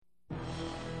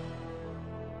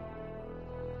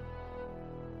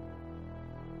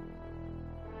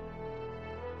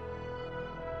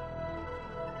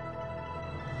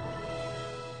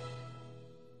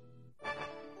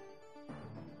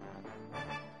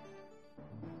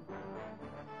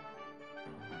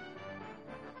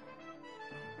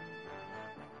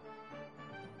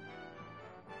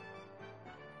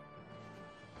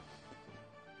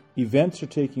Events are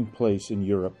taking place in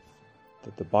Europe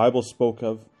that the Bible spoke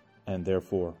of, and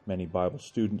therefore many Bible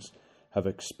students have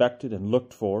expected and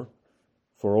looked for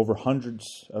over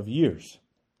hundreds of years.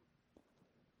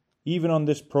 Even on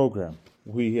this program,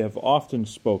 we have often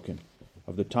spoken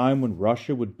of the time when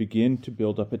Russia would begin to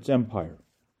build up its empire.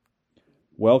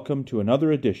 Welcome to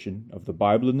another edition of the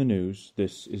Bible in the News.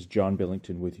 This is John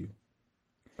Billington with you.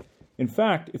 In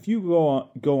fact, if you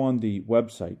go on the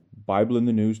website,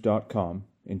 BibleInTheNews.com,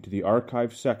 into the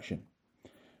archive section,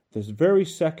 this very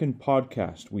second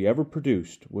podcast we ever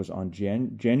produced was on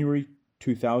January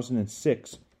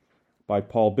 2006 by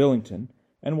Paul Billington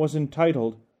and was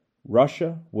entitled,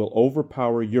 Russia Will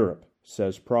Overpower Europe,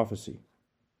 Says Prophecy.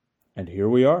 And here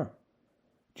we are.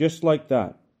 Just like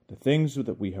that, the things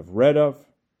that we have read of,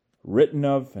 written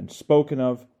of, and spoken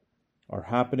of are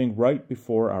happening right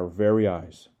before our very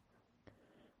eyes.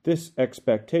 This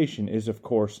expectation is, of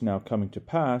course, now coming to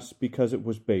pass because it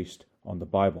was based on the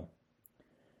Bible.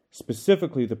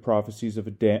 Specifically, the prophecies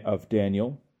of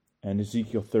Daniel and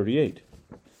Ezekiel 38.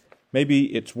 Maybe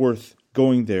it's worth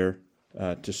going there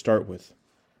to start with.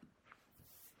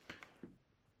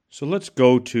 So let's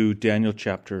go to Daniel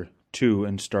chapter 2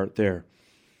 and start there.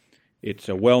 It's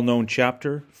a well-known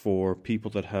chapter for people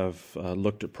that have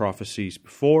looked at prophecies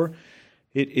before.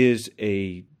 It is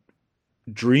a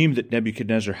dream that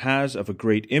Nebuchadnezzar has of a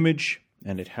great image,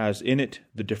 and it has in it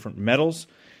the different metals.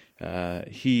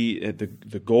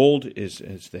 The gold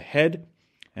is the head,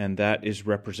 and that is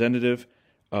representative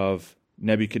of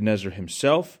Nebuchadnezzar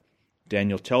himself.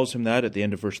 Daniel tells him that at the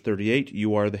end of verse 38,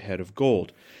 you are the head of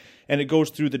gold. And it goes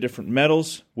through the different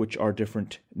metals, which are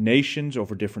different nations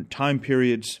over different time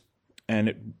periods,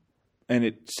 and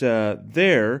it's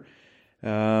there,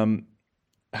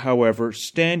 however,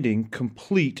 standing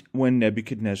complete when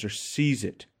Nebuchadnezzar sees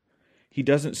it. He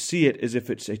doesn't see it as if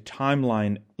it's a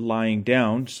timeline lying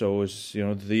down, so as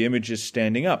the image is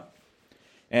standing up,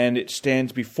 and it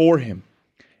stands before him.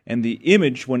 And the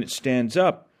image, when it stands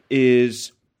up,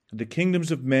 is the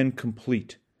kingdoms of men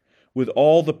complete, with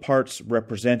all the parts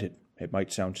represented. It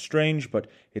might sound strange, but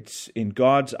it's in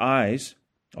God's eyes,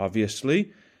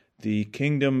 obviously, the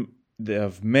kingdom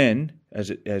of men,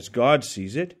 as God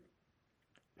sees it,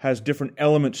 has different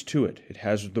elements to it. It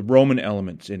has the Roman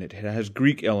elements in it. It has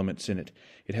Greek elements in it.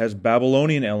 It has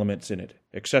Babylonian elements in it,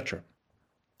 etc.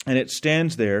 And it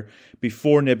stands there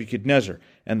before Nebuchadnezzar.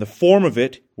 And the form of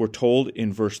it, we're told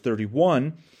in verse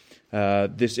 31,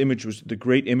 this image was the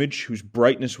great image whose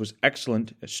brightness was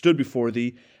excellent, stood before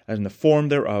thee, and the form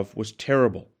thereof was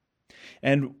terrible.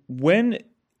 And when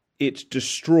it's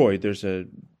destroyed, there's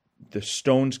the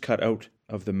stones cut out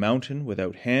of the mountain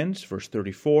without hands, verse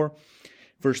 34.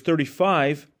 Verse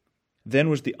 35, then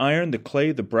was the iron, the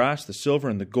clay, the brass, the silver,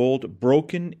 and the gold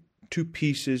broken to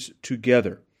pieces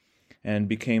together, and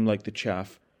became like the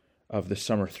chaff of the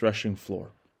summer threshing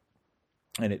floor.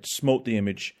 And it smote the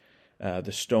image,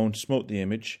 the stone smote the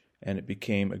image, and it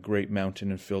became a great mountain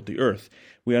and filled the earth.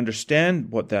 We understand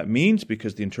what that means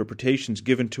because the interpretation is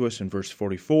given to us in verse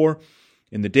 44.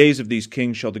 In the days of these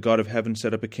kings shall the God of heaven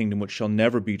set up a kingdom which shall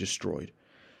never be destroyed.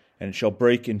 And it shall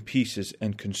break in pieces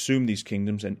and consume these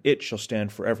kingdoms, and it shall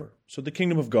stand forever. So the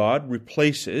kingdom of God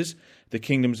replaces the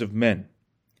kingdoms of men.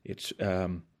 It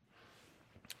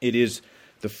is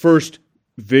the first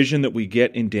vision that we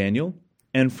get in Daniel,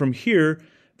 and from here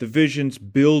the visions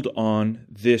build on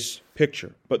this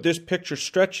picture. But this picture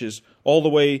stretches all the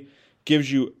way,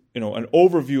 gives you, an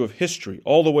overview of history,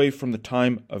 all the way from the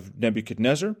time of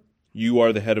Nebuchadnezzar, you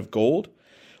are the head of gold,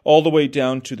 all the way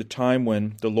down to the time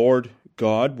when the Lord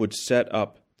God would set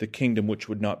up the kingdom which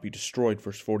would not be destroyed,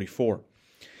 verse 44.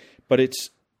 But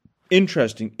it's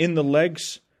interesting, in the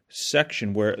legs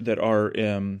section that are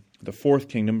the fourth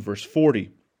kingdom, verse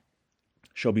 40,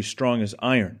 shall be strong as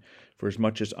iron, for as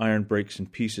much as iron breaks in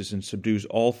pieces and subdues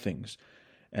all things,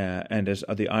 and as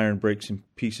the iron breaks in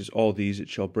pieces all these, it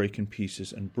shall break in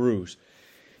pieces and bruise.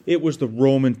 It was the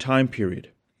Roman time period,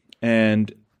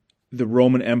 and the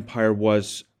Roman Empire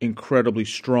was incredibly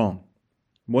strong.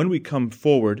 When we come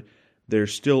forward,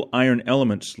 there's still iron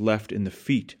elements left in the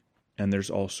feet, and there's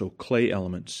also clay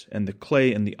elements. And the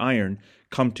clay and the iron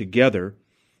come together,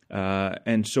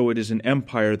 and so it is an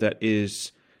empire that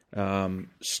is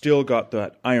still got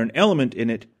that iron element in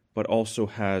it, but also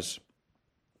has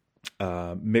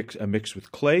a mix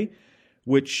with clay,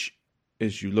 which,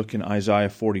 as you look in Isaiah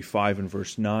 45 and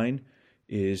verse 9,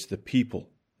 is the people.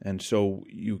 And so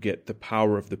you get the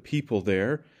power of the people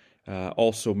there,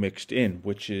 also mixed in,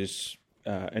 which is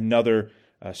another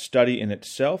study in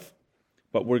itself.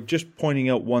 But we're just pointing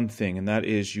out one thing, and that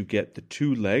is you get the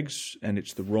two legs, and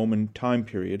it's the Roman time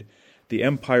period the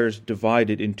empire is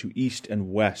divided into east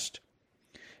and west.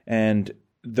 And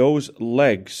those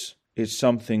legs is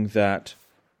something that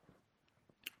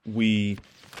we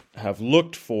have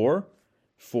looked for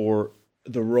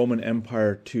the Roman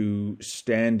Empire to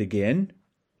stand again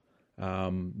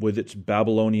with its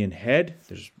Babylonian head.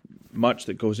 There's much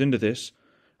that goes into this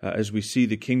as we see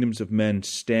the kingdoms of men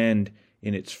stand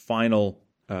in its final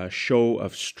show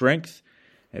of strength.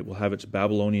 It will have its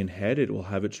Babylonian head. It will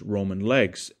have its Roman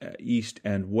legs, east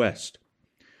and west.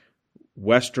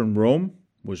 Western Rome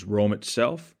was Rome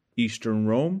itself. Eastern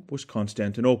Rome was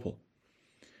Constantinople.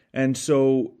 And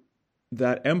so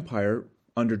that empire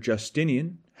under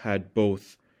Justinian had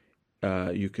both,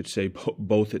 you could say,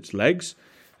 both its legs.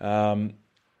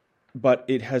 But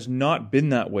it has not been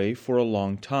that way for a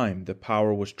long time. The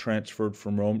power was transferred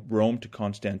from Rome to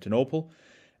Constantinople,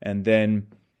 and then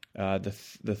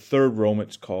the third Rome,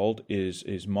 it's called,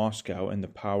 is Moscow, and the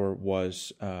power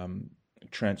was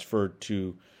transferred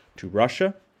to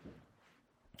Russia.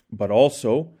 But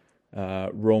also,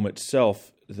 Rome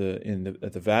itself,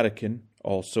 the Vatican,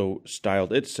 also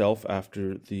styled itself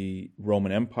after the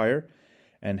Roman Empire,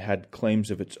 and had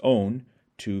claims of its own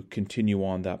to continue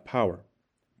on that power.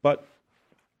 But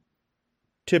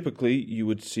typically, you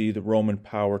would see the Roman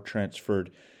power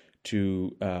transferred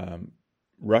to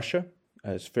Russia,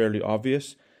 as fairly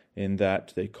obvious, in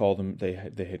that they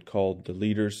had called the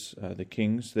leaders, the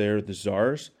kings there, the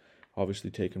czars,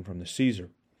 obviously taken from the Caesar.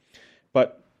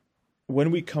 But when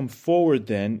we come forward,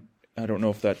 then I don't know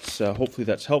if that's hopefully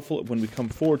that's helpful. When we come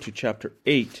forward to chapter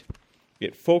 8,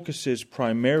 it focuses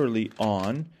primarily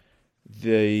on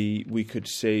we could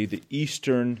say the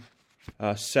eastern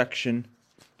section,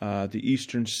 the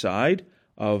eastern side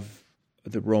of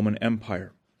the Roman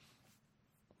Empire.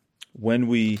 When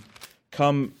we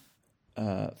come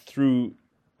through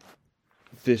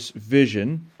this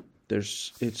vision,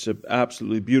 it's an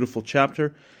absolutely beautiful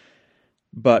chapter,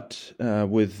 but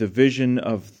with the vision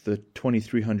of the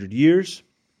 2300 years,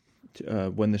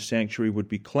 when the sanctuary would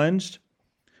be cleansed,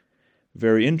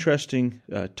 very interesting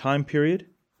time period,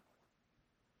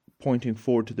 pointing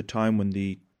forward to the time when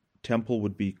the temple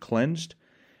would be cleansed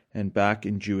and back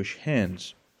in Jewish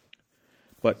hands.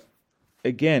 But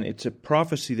again, it's a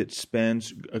prophecy that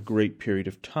spans a great period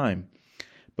of time.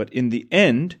 But in the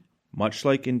end, much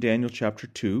like in Daniel chapter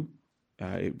 2,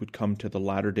 it would come to the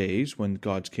latter days when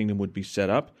God's kingdom would be set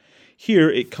up.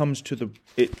 Here it comes to the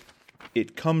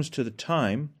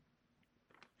time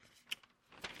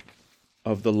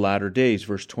of the latter days,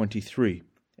 verse 23.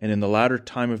 And in the latter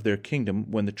time of their kingdom,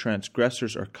 when the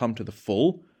transgressors are come to the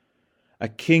full, a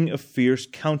king of fierce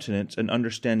countenance and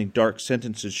understanding dark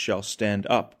sentences shall stand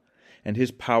up, and his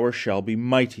power shall be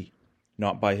mighty,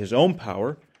 not by his own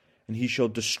power, and he shall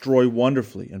destroy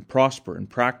wonderfully, and prosper and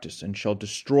practice, and shall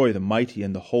destroy the mighty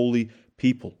and the holy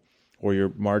people. Or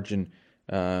your margin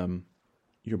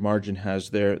has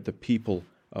there the people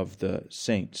of the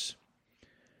saints.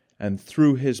 And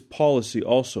through his policy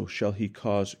also shall he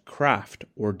cause craft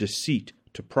or deceit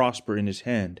to prosper in his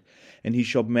hand, and he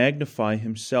shall magnify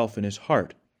himself in his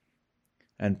heart.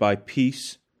 And by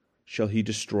peace shall he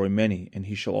destroy many, and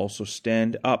he shall also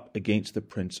stand up against the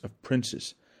prince of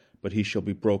princes, but he shall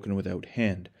be broken without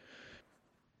hand.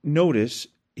 Notice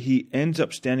he ends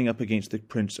up standing up against the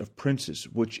prince of princes,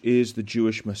 which is the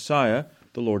Jewish Messiah,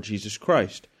 the Lord Jesus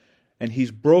Christ, and he's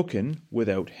broken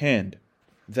without hand.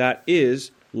 That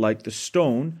is like the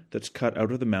stone that's cut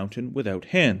out of the mountain without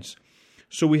hands.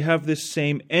 So we have this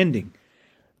same ending.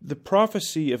 The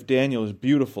prophecy of Daniel is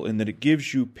beautiful in that it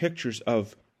gives you pictures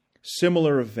of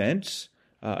similar events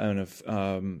and of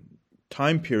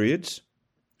time periods,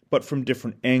 but from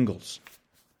different angles.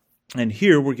 And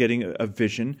here we're getting a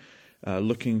vision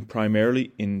looking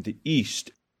primarily in the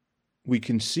east. We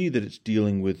can see that it's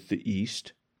dealing with the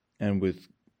east and with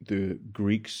the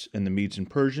Greeks and the Medes and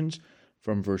Persians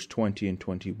from verse 20 and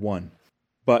 21.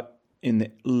 But in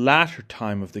the latter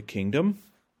time of the kingdom,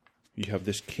 you have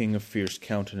this king of fierce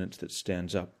countenance that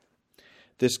stands up.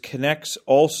 This connects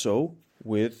also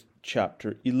with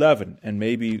chapter 11, and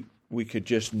maybe we could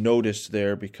just notice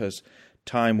there because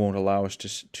time won't allow us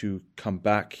to come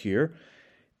back here.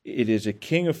 It is a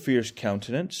king of fierce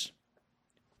countenance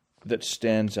that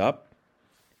stands up.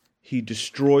 He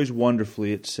destroys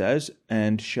wonderfully, it says,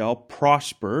 and shall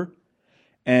prosper.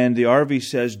 And the RV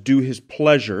says, do his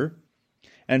pleasure,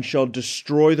 and shall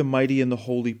destroy the mighty and the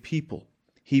holy people.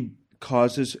 He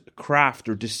causes craft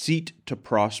or deceit to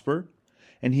prosper,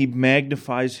 and he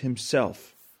magnifies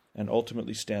himself, and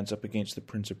ultimately stands up against the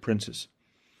Prince of Princes.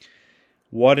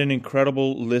 What an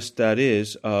incredible list that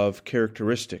is of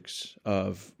characteristics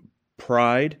of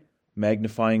pride,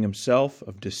 magnifying himself,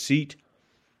 of deceit,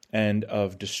 and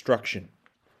of destruction.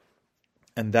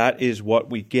 And that is what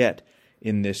we get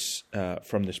in this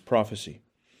from this prophecy.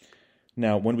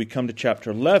 Now, when we come to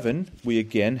chapter 11, we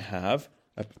again have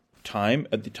a time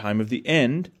at the time of the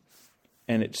end,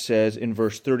 and it says in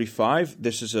verse 35,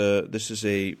 this is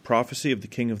a prophecy of the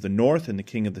king of the north and the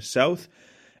king of the south,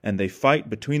 and they fight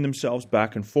between themselves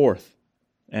back and forth.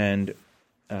 And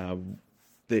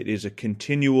it is a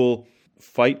continual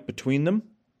fight between them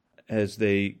as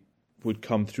they would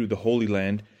come through the Holy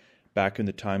Land back in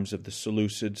the times of the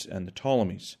Seleucids and the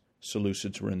Ptolemies.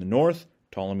 Seleucids were in the north,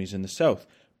 Ptolemies in the south.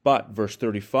 But, verse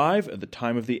 35, at the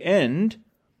time of the end,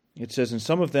 it says, "And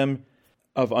some of them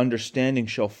of understanding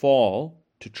shall fall,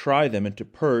 to try them and to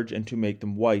purge and to make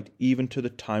them white, even to the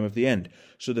time of the end."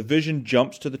 So the vision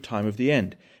jumps to the time of the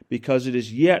end, because it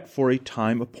is yet for a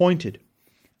time appointed.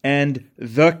 "And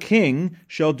the king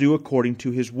shall do according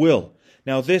to his will."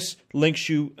 Now this links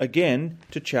you again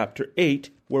to chapter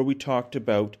 8, where we talked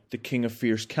about the king of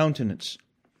fierce countenance,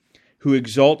 who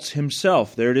exalts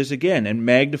himself, there it is again, and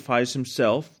magnifies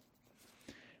himself.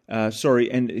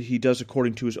 And he does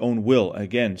according to his own will.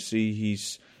 Again, see,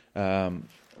 he's,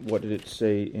 what did it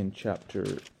say in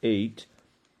chapter 8?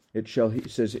 It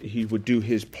says he would do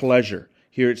his pleasure.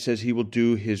 Here it says he will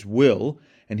do his will,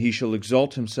 and he shall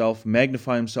exalt himself,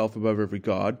 magnify himself above every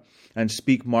god, and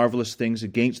speak marvelous things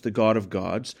against the God of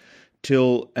gods,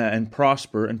 and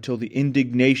prosper until the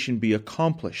indignation be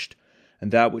accomplished,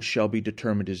 and that which shall be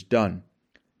determined is done.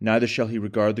 Neither shall he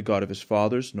regard the God of his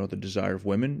fathers, nor the desire of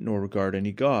women, nor regard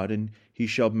any god, and he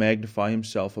shall magnify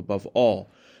himself above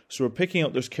all. So we're picking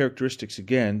out those characteristics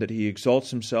again, that he exalts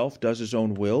himself, does his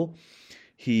own will.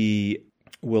 He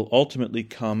will ultimately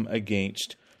come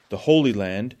against the Holy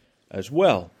Land as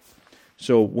well.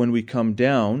 So when we come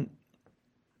down,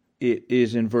 it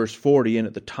is in verse 40, "And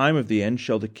at the time of the end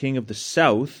shall the king of the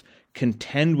south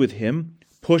contend with him,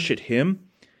 push at him,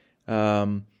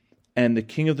 and the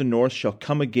king of the north shall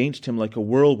come against him like a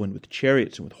whirlwind, with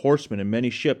chariots and with horsemen and many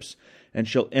ships, and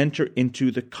shall enter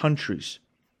into the countries."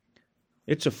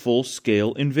 It's a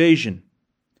full-scale invasion.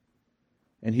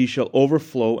 "And he shall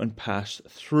overflow and pass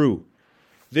through."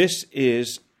 This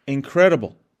is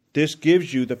incredible. This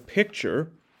gives you the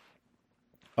picture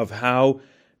of how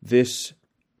this,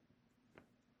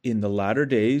 in the latter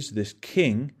days, this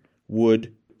king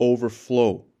would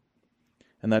overflow.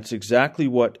 And that's exactly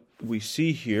what we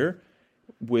see here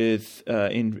with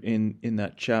in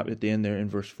that chapter at the end there in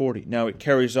verse 40. Now it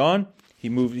carries on.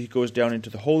 He goes down into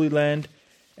the Holy Land,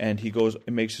 and he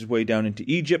makes his way down into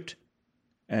Egypt.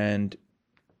 And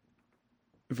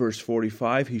verse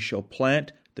 45, "He shall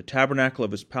plant the tabernacle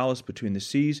of his palace between the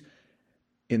seas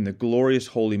in the glorious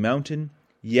holy mountain.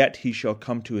 Yet he shall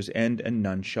come to his end, and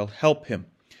none shall help him,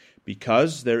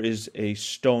 because there is a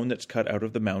stone that's cut out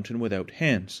of the mountain without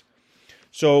hands."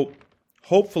 So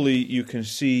hopefully you can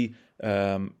see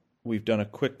we've done a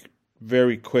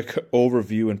very quick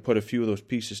overview and put a few of those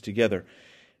pieces together.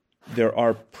 There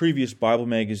are previous Bible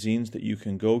magazines that you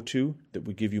can go to that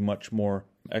would give you much more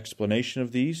explanation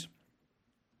of these,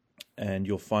 and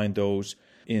you'll find those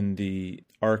in the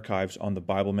archives on the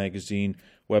Bible Magazine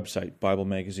website,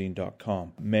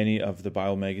 BibleMagazine.com. Many of the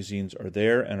Bible magazines are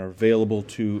there and are available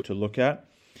to look at.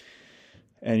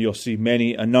 And you'll see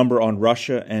a number on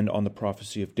Russia and on the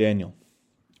prophecy of Daniel.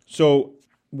 So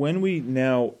when we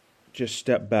now just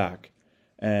step back,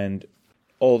 and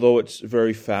although it's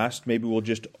very fast, maybe we'll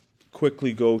just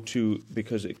quickly go to,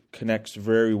 because it connects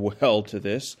very well to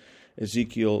this,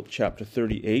 Ezekiel chapter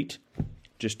 38,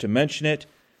 just to mention it.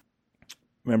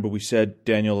 Remember, we said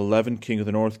Daniel 11, king of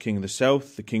the north, king of the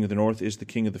south. The king of the north is the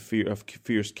king of the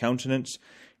fierce countenance.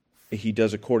 He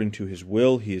does according to his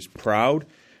will. He is proud.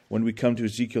 When we come to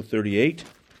Ezekiel 38,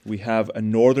 we have a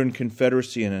northern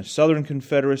confederacy and a southern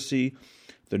confederacy.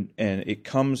 And it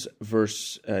comes,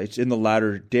 it's in the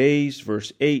latter days,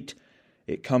 verse 8.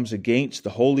 It comes against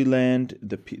the Holy Land,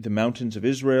 the mountains of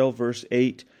Israel, verse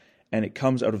 8. And it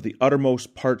comes out of the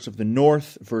uttermost parts of the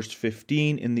north, verse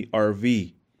 15, in the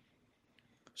RV.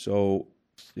 So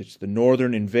it's the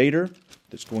northern invader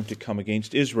that's going to come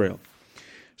against Israel.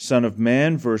 Son of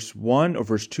man, verse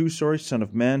 2, Son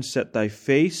of man, set thy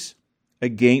face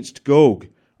against Gog,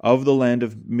 of the land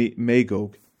of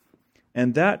Magog.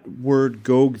 And that word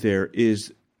Gog there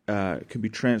can be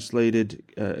translated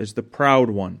as the proud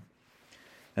one.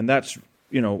 And that's,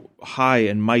 high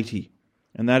and mighty.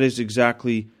 And that is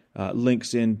exactly,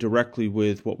 links in directly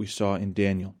with what we saw in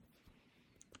Daniel.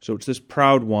 So it's this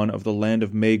proud one of the land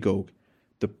of Magog.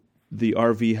 The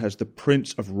RV has the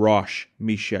prince of Rosh,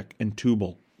 Meshech, and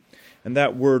Tubal. And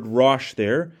that word Rosh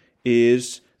there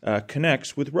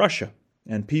connects with Russia.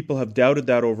 And people have doubted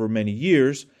that over many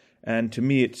years, And to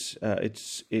me, it's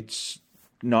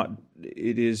not.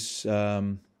 It is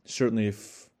certainly,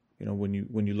 if when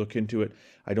you look into it,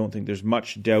 I don't think there's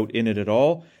much doubt in it at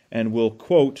all. And we'll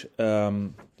quote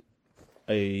a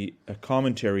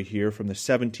commentary here from the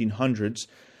 1700s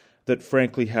that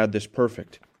frankly had this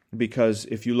perfect. Because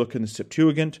if you look in the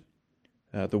Septuagint,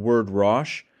 the word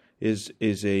Rosh is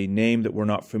a name that we're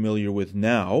not familiar with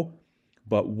now,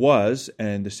 but was,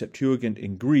 and the Septuagint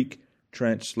in Greek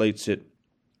translates it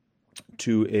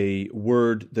to a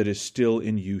word that is still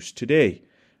in use today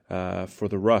for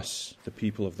the Rus, the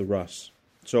people of the Rus.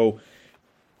 So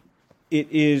it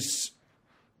is,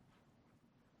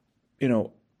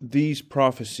 these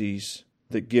prophecies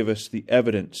that give us the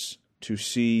evidence to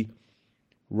see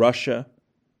Russia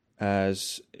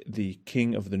as the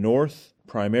king of the north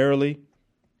primarily,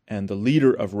 and the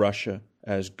leader of Russia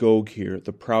as Gog here,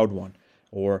 the proud one,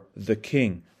 or the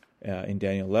king in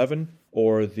Daniel 11,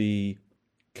 or the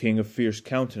king of fierce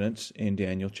countenance in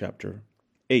Daniel chapter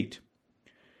 8.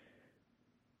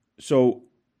 So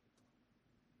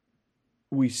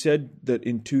we said that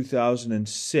in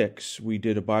 2006 we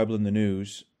did a Bible in the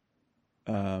News,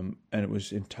 and it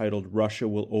was entitled "Russia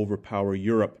Will Overpower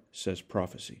Europe," says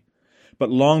prophecy. But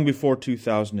long before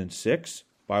 2006,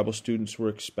 Bible students were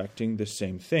expecting the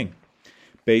same thing,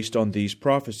 based on these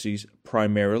prophecies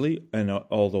primarily, and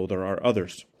although there are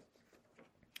others.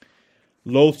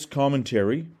 Loth's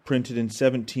commentary, printed in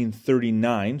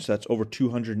 1739, so that's over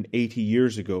 280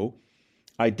 years ago,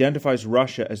 identifies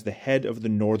Russia as the head of the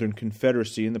Northern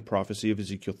Confederacy in the prophecy of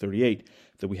Ezekiel 38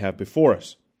 that we have before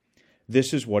us.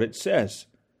 This is what it says.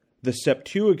 The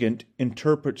Septuagint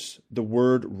interprets the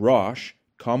word Rosh,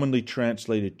 commonly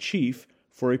translated chief,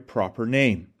 for a proper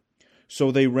name.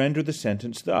 So they render the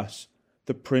sentence thus: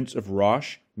 the prince of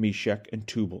Rosh, Meshech, and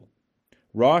Tubal.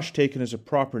 Rosh, taken as a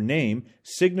proper name,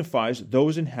 signifies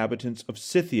those inhabitants of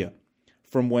Scythia,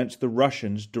 from whence the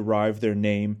Russians derive their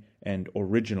name and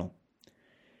original.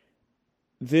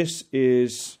 This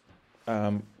is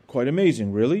quite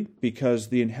amazing, really, because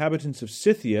the inhabitants of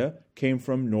Scythia came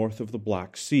from north of the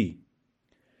Black Sea.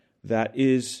 That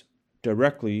is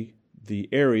directly the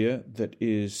area that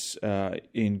is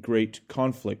in great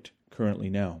conflict currently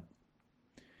now.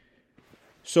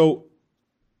 So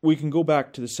we can go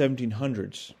back to the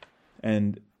 1700s,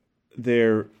 and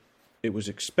there it was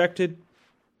expected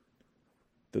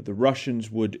that the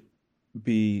Russians would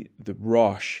be the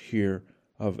Rosh here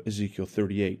of Ezekiel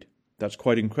 38. That's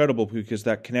quite incredible because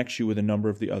that connects you with a number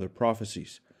of the other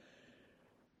prophecies.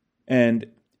 And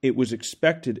it was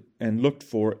expected and looked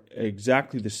for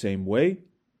exactly the same way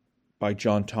by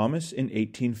John Thomas in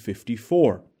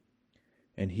 1854.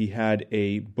 And he had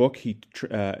a book he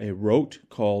wrote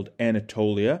called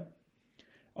Anatolia,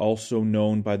 also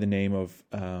known by the name of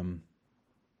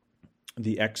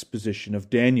the Exposition of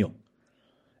Daniel.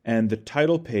 And the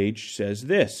title page says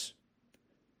this: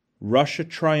 Russia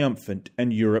triumphant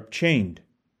and Europe chained,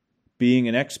 being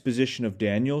an exposition of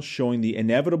Daniel showing the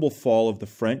inevitable fall of the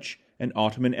French and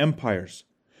Ottoman empires,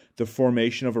 the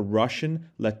formation of a Russian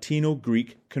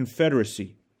Latino-Greek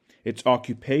confederacy, its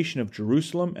occupation of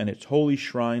Jerusalem and its holy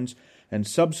shrines, and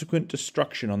subsequent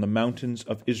destruction on the mountains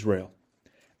of Israel.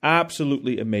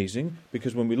 Absolutely amazing,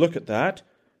 because when we look at that,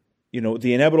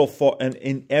 the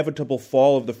inevitable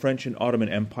fall of the French and Ottoman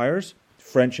empires,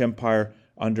 French Empire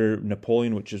under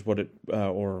Napoleon, which is what it,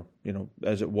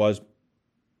 as it was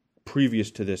previous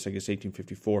to this, I guess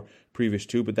 1854, previous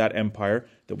to, but that empire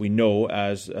that we know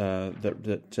as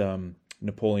that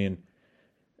Napoleon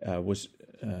was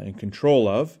in control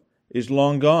of is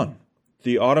long gone.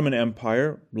 The Ottoman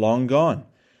Empire, long gone.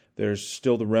 There's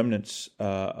still the remnants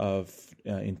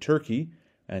in Turkey,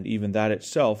 and even that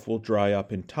itself will dry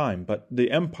up in time. But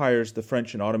the empires, the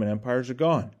French and Ottoman empires, are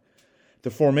gone. The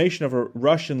formation of a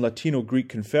Russian Latino-Greek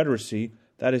confederacy,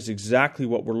 that is exactly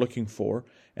what we're looking for.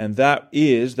 And that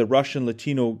is, the Russian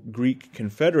Latino-Greek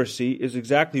confederacy is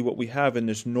exactly what we have in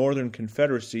this northern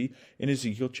confederacy in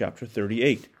Ezekiel chapter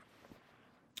 38.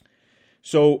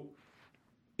 So,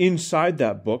 inside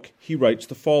that book, he writes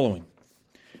the following: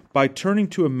 By turning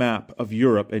to a map of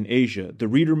Europe and Asia, the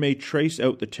reader may trace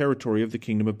out the territory of the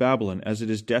kingdom of Babylon as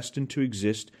it is destined to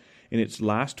exist in its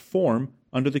last form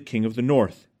under the king of the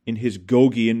north, in his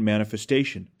Gogian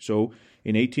manifestation. So,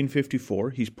 in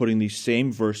 1854, he's putting these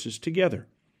same verses together.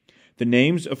 The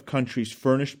names of countries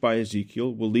furnished by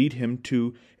Ezekiel will lead him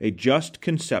to a just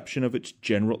conception of its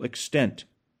general extent.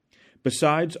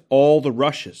 Besides all the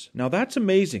Russias. Now that's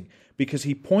amazing, because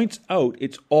he points out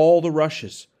it's all the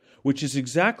Russias, which is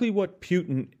exactly what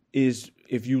Putin is.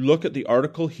 If you look at the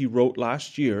article he wrote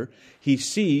last year, he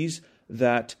sees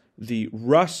that the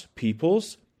Rus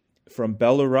peoples from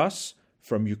Belarus,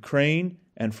 from Ukraine,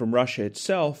 and from Russia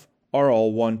itself are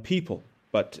all one people.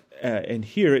 But and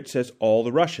here it says all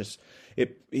the Russias.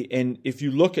 And if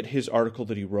you look at his article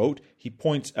that he wrote, he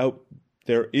points out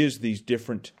there is these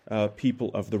different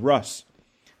people of the Rus.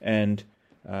 And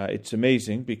it's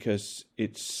amazing because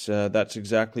that's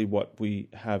exactly what we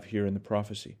have here in the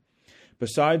prophecy.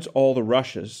 Besides all the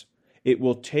Russias, it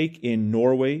will take in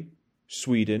Norway,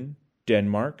 Sweden,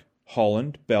 Denmark,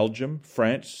 Holland, Belgium,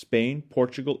 France, Spain,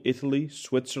 Portugal, Italy,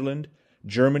 Switzerland,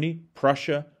 Germany,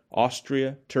 Prussia,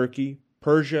 Austria, Turkey,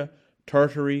 Persia,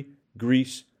 Tartary,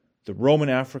 Greece, the Roman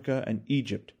Africa, and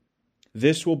Egypt.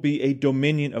 This will be a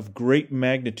dominion of great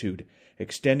magnitude,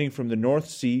 extending from the North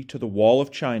Sea to the wall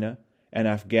of China and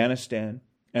Afghanistan,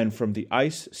 and from the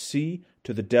Ice Sea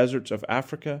to the deserts of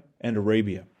Africa and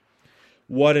Arabia.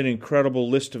 What an incredible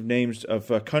list of names,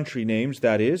 of country names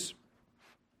that is.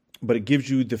 But it gives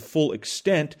you the full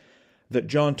extent that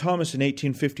John Thomas in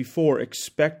 1854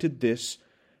 expected this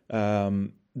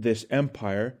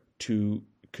empire to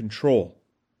control.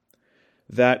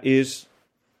 That is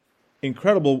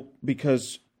incredible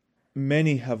because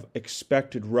many have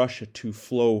expected Russia to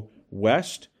flow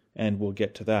west, and we'll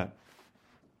get to that.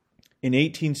 In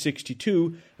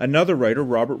 1862, another writer,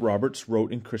 Robert Roberts,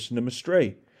 wrote in Christendom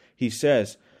Astray. He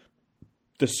says,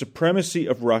 "The supremacy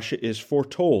of Russia is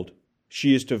foretold.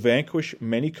 She is to vanquish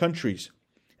many countries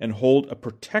and hold a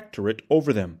protectorate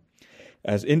over them,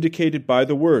 as indicated by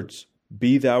the words,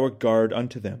 'Be thou a guard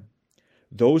unto them.'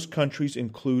 Those countries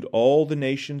include all the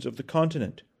nations of the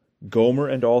continent, Gomer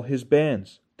and all his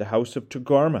bands, the house of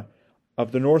Togarma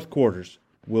of the north quarters,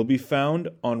 will be found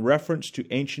on reference to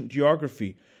ancient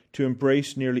geography to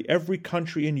embrace nearly every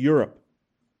country in Europe."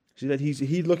 See that he's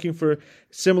looking for,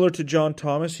 similar to John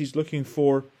Thomas, he's looking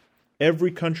for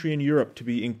every country in Europe to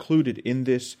be included in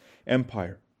this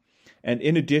empire. And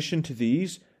in addition to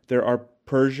these, there are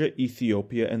Persia,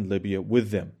 Ethiopia, and Libya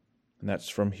with them. And that's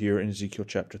from here in Ezekiel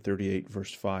chapter 38,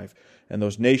 verse 5. And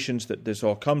those nations that this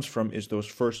all comes from is those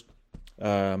first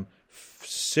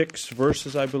 6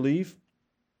 verses, I believe.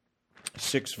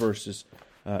 6 verses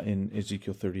in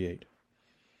Ezekiel 38.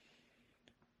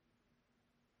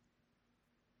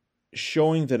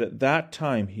 Showing that at that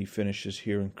time, he finishes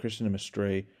here in Christendom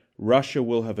Astray, Russia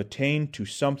will have attained to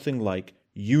something like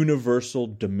universal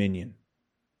dominion.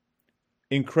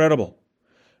 Incredible.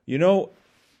 You know,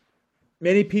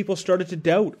 many people started to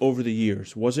doubt over the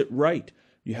years. Was it right?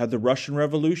 You had the Russian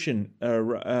Revolution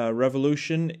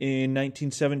in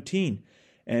 1917,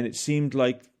 and it seemed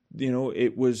like, you know,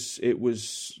 it was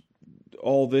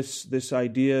all this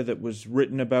idea that was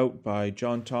written about by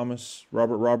John Thomas,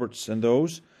 Robert Roberts, and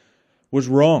those was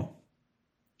wrong.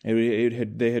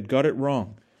 They had got it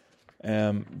wrong.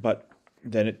 But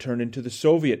then it turned into the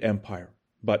Soviet Empire.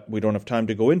 But we don't have time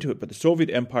to go into it. But the Soviet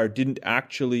Empire didn't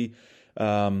actually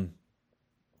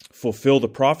fulfill the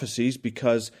prophecies,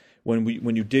 because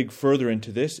when you dig further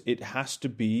into this, it has to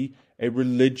be a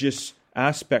religious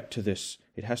aspect to this.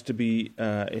 It has to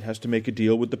make a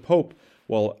deal with the Pope.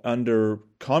 Well, under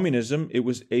communism, it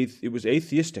was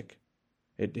atheistic.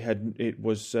 It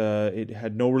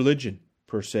had no religion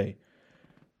per se.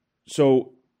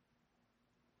 So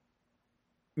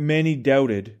many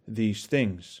doubted these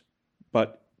things,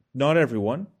 but not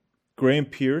everyone. Graham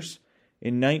Pierce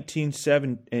in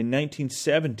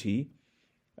 1970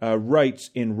 writes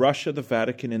in Russia, the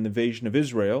Vatican, and the Invasion of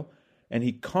Israel, and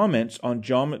he comments on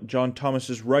John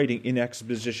Thomas's writing in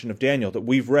Exposition of Daniel that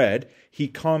we've read. He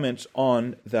comments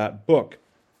on that book,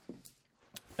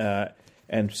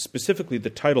 and specifically the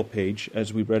title page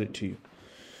as we read it to you.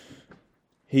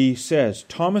 He says,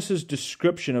 Thomas's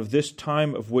description of this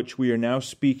time of which we are now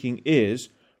speaking is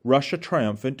Russia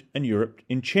triumphant and Europe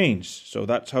in chains. So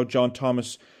that's how John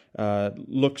Thomas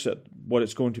looks at what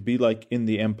it's going to be like in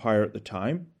the empire at the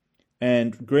time.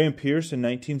 And Graham Pierce in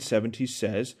 1970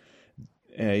 says,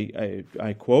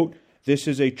 I quote, "This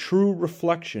is a true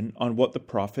reflection on what the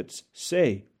prophets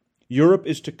say. Europe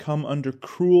is to come under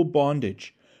cruel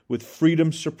bondage, with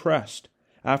freedom suppressed,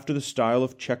 after the style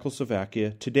of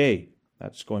Czechoslovakia today."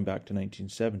 That's going back to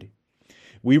 1970.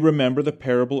 We remember the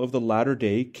parable of the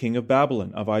latter-day king of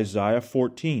Babylon of Isaiah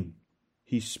 14.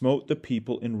 He smote the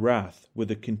people in wrath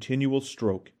with a continual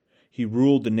stroke. He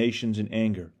ruled the nations in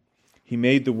anger. He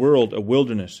made the world a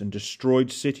wilderness and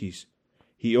destroyed cities.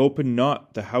 He opened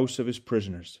not the house of his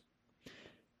prisoners.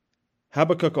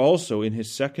 Habakkuk also in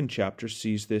his 2nd chapter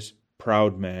sees this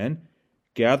proud man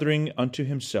gathering unto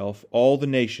himself all the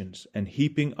nations and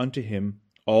heaping unto him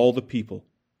all the people.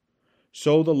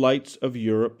 So the lights of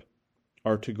Europe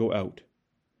are to go out.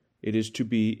 It is to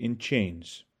be in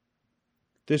chains.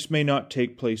 This may not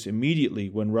take place immediately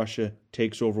when Russia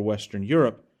takes over Western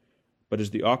Europe, but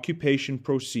as the occupation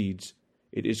proceeds,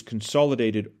 it is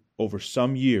consolidated over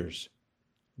some years.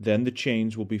 Then the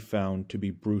chains will be found to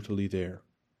be brutally there.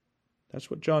 That's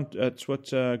what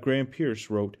Graham Pierce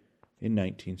wrote in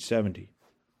 1970.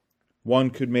 One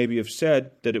could maybe have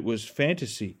said that it was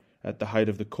fantasy at the height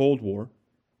of the Cold War.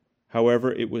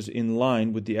 However, it was in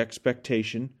line with the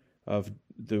expectation of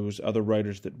those other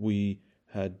writers that we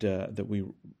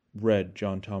read,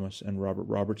 John Thomas and Robert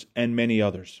Roberts, and many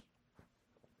others.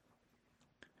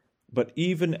 But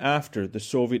even after the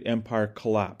Soviet Empire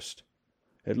collapsed,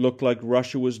 it looked like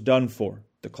Russia was done for.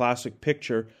 The classic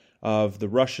picture of the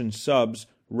Russian subs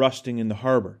rusting in the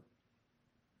harbor.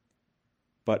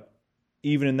 But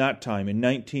even in that time, in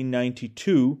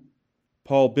 1992,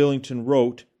 Paul Billington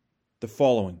wrote the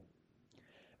following: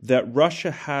 that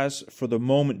Russia has for the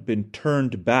moment been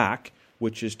turned back,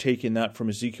 which is taking that from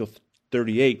Ezekiel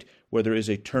 38, where there is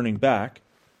a turning back,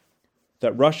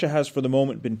 that Russia has for the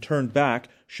moment been turned back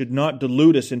should not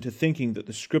delude us into thinking that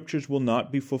the Scriptures will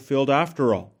not be fulfilled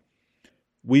after all.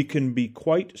 We can be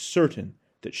quite certain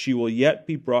that she will yet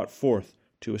be brought forth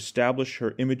to establish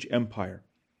her image empire,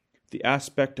 the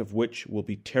aspect of which will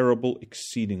be terrible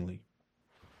exceedingly.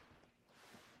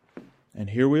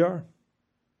 And here we are,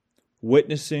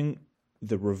 witnessing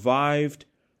the revived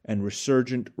and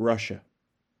resurgent Russia,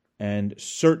 and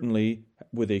certainly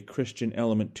with a Christian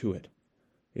element to it.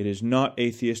 It is not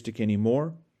atheistic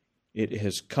anymore. It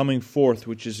is coming forth,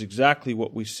 which is exactly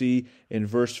what we see in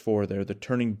verse 4 there, the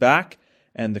turning back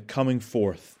and the coming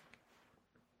forth.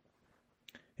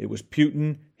 It was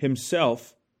Putin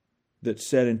himself that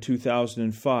said in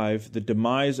 2005, the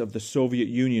demise of the Soviet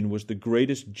Union was the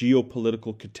greatest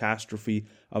geopolitical catastrophe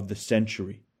of the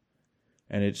century.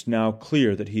 And it's now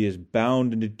clear that he is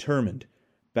bound and determined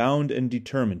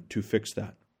to fix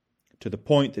that, to the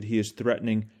point that he is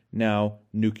threatening now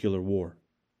nuclear war.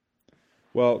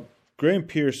 Well, Graham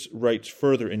Pierce writes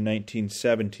further in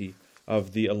 1970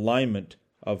 of the realignment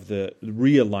of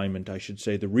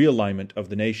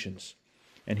the nations.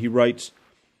 And he writes,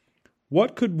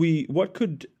 What we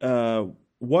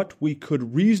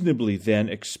could reasonably then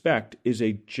expect is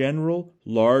a general,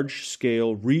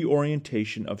 large-scale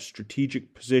reorientation of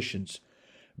strategic positions,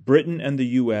 Britain and the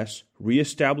U.S.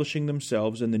 re-establishing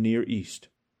themselves in the Near East.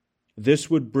 This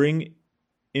would bring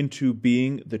into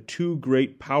being the two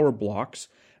great power blocks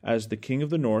as the King of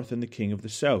the North and the King of the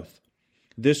South.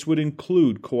 This would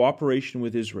include cooperation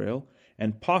with Israel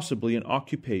and possibly an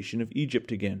occupation of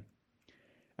Egypt again.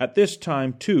 At this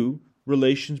time, too,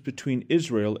 relations between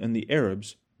Israel and the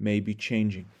Arabs may be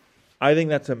changing. I think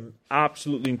that's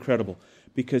absolutely incredible,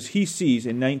 because he sees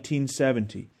in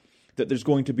 1970 that there's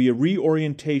going to be a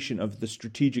reorientation of the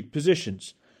strategic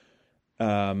positions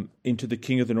into the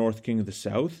King of the North, King of the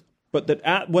South, but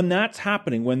that when that's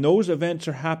happening, when those events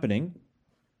are happening,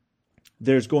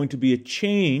 there's going to be a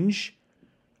change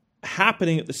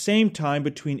happening at the same time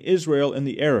between Israel and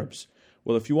the Arabs.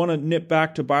 Well, if you want to nip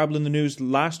back to Bible in the News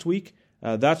last week,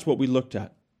 that's what we looked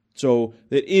at. So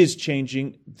it is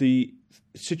changing. The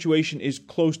situation is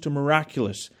close to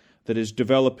miraculous that is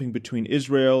developing between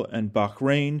Israel and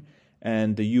Bahrain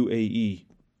and the UAE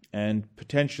and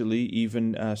potentially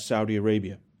even Saudi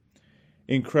Arabia.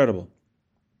 Incredible.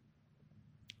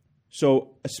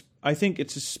 So I think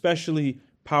it's especially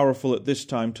powerful at this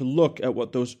time to look at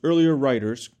what those earlier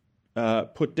writers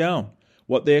put down,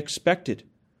 what they expected.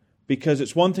 Because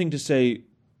it's one thing to say,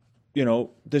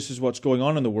 this is what's going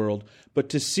on in the world, but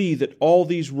to see that all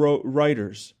these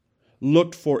writers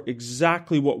looked for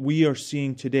exactly what we are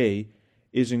seeing today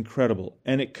is incredible.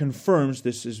 And it confirms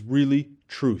this is really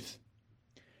truth.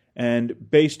 And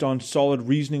based on solid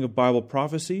reasoning of Bible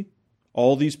prophecy,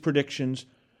 all these predictions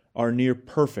are near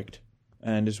perfect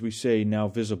and, as we say, now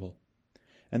visible.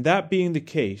 And that being the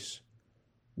case,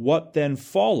 what then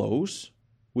follows,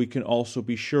 we can also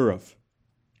be sure of.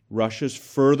 Russia's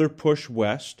further push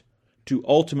west to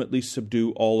ultimately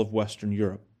subdue all of Western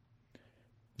Europe.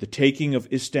 The taking of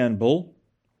Istanbul,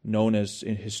 known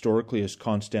historically as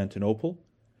Constantinople.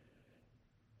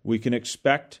 We can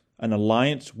expect an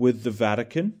alliance with the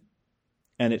Vatican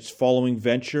and its following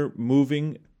venture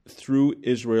moving through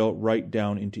Israel right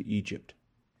down into Egypt.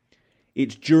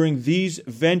 It's during these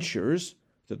ventures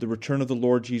that the return of the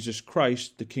Lord Jesus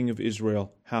Christ, the King of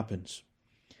Israel, happens.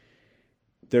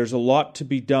 There's a lot to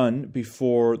be done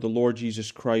before the Lord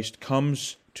Jesus Christ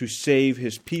comes to save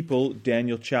his people.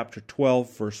 Daniel chapter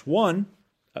 12, verse 1,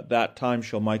 at that time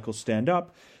shall Michael stand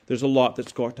up. There's a lot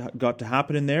that's got to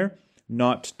happen in there.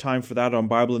 Not time for that on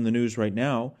Bible in the News right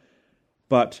now.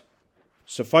 But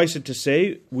suffice it to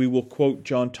say, we will quote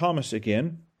John Thomas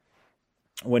again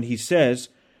when he says,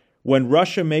 When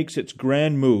Russia makes its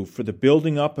grand move for the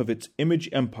building up of its image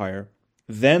empire,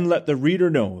 then let the reader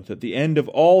know that the end of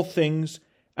all things,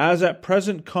 as at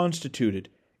present constituted,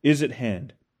 is at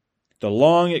hand. The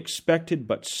long-expected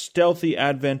but stealthy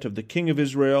advent of the King of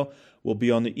Israel will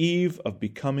be on the eve of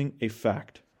becoming a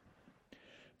fact.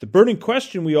 The burning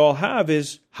question we all have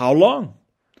is, how long?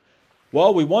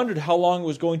 Well, we wondered how long it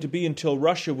was going to be until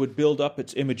Russia would build up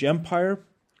its image empire.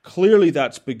 Clearly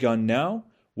that's begun now.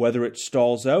 Whether it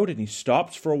stalls out and he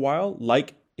stops for a while,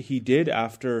 like he did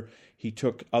after he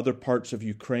took other parts of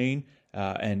Ukraine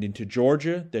and into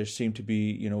Georgia, there seemed to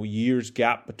be, years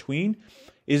gap between.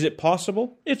 Is it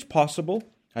possible? It's possible.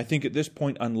 I think at this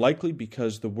point unlikely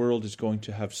because the world is going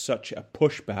to have such a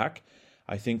pushback.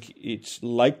 I think it's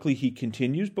likely he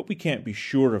continues, but we can't be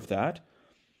sure of that.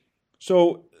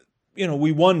 So,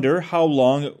 we wonder how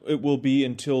long it will be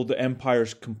until the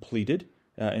empire's completed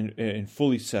and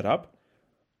fully set up.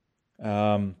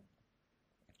 But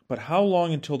how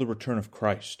long until the return of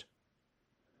Christ?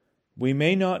 We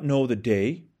may not know the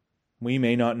day, we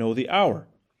may not know the hour,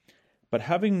 but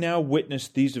having now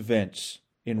witnessed these events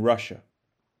in Russia,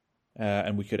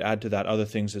 and we could add to that other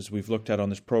things as we've looked at on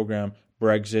this program,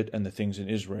 Brexit and the things in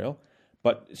Israel,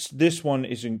 but this one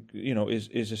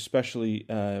is especially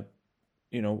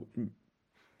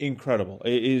incredible.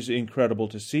 It is incredible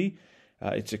to see.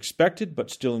 It's expected,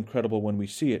 but still incredible when we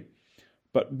see it.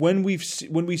 But when we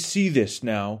see this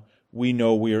now, we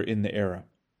know we are in the era.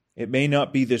 It may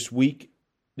not be this week,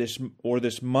 this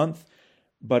month,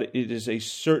 but it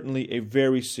is certainly a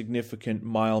very significant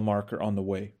mile marker on the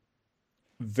way.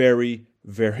 Very,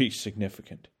 very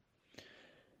significant.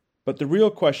 But the real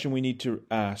question we need to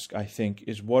ask, I think,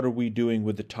 is what are we doing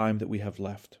with the time that we have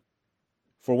left?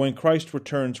 For when Christ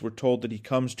returns, we're told that he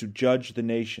comes to judge the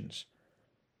nations.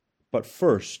 But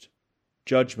first,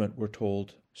 judgment, we're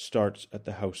told, starts at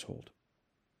the household.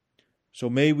 So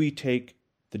may we take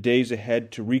the days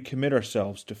ahead to recommit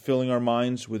ourselves to filling our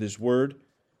minds with his word,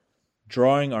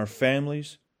 drawing our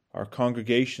families, our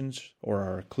congregations, or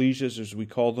our ecclesias as we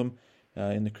call them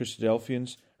in the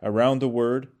Christadelphians, around the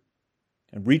word,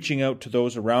 and reaching out to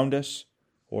those around us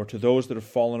or to those that have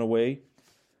fallen away.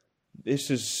 This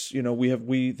is,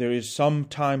 there is some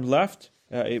time left,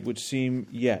 it would seem,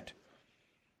 yet.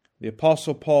 The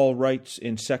Apostle Paul writes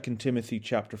in 2 Timothy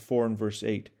chapter 4 and verse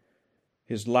 8,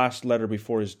 his last letter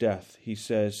before his death, he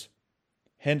says,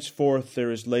 "Henceforth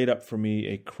there is laid up for me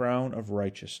a crown of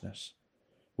righteousness,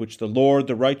 which the Lord,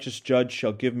 the righteous judge,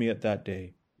 shall give me at that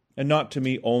day, and not to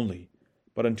me only,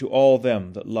 but unto all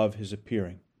them that love his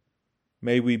appearing."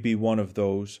 May we be one of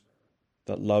those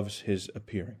that loves his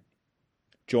appearing.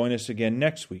 Join us again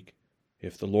next week,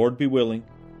 if the Lord be willing,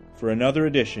 for another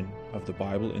edition of the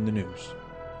Bible in the News.